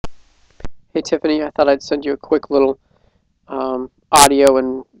Hey Tiffany, I thought I'd send you a quick little audio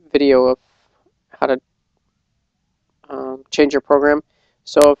and video of how to change your program.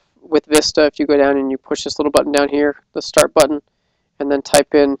 So with Vista, if you go down and you push this little button down here, the start button, and then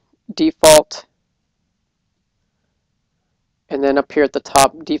type in default, and then up here at the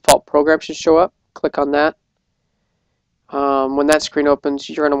top, default program should show up. Click on that. When that screen opens,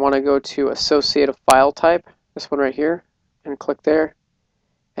 you're going to want to go to associate a file type, this one right here, and click there.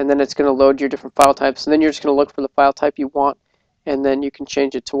 And then it's going to load your different file types, and then you're just going to look for the file type you want, and then you can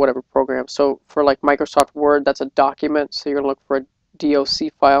change it to whatever program. So for like Microsoft Word, that's a document, so you're going to look for a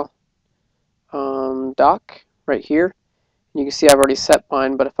DOC file, doc, right here. And you can see I've already set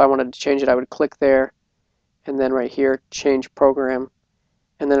mine, but if I wanted to change it, I would click there, and then right here, change program,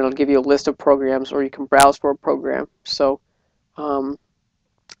 and then it'll give you a list of programs, or you can browse for a program. So um,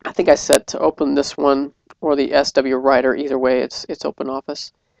 I think I set to open this one or the SW Writer. Either way, it's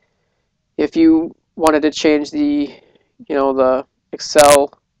OpenOffice. If you wanted to change the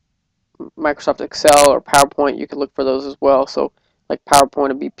Excel, Microsoft Excel or PowerPoint, you could look for those as well. So like PowerPoint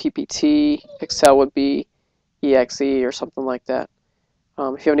would be PPT, Excel would be EXE or something like that.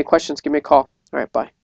 If you have any questions, give me a call. All right, bye.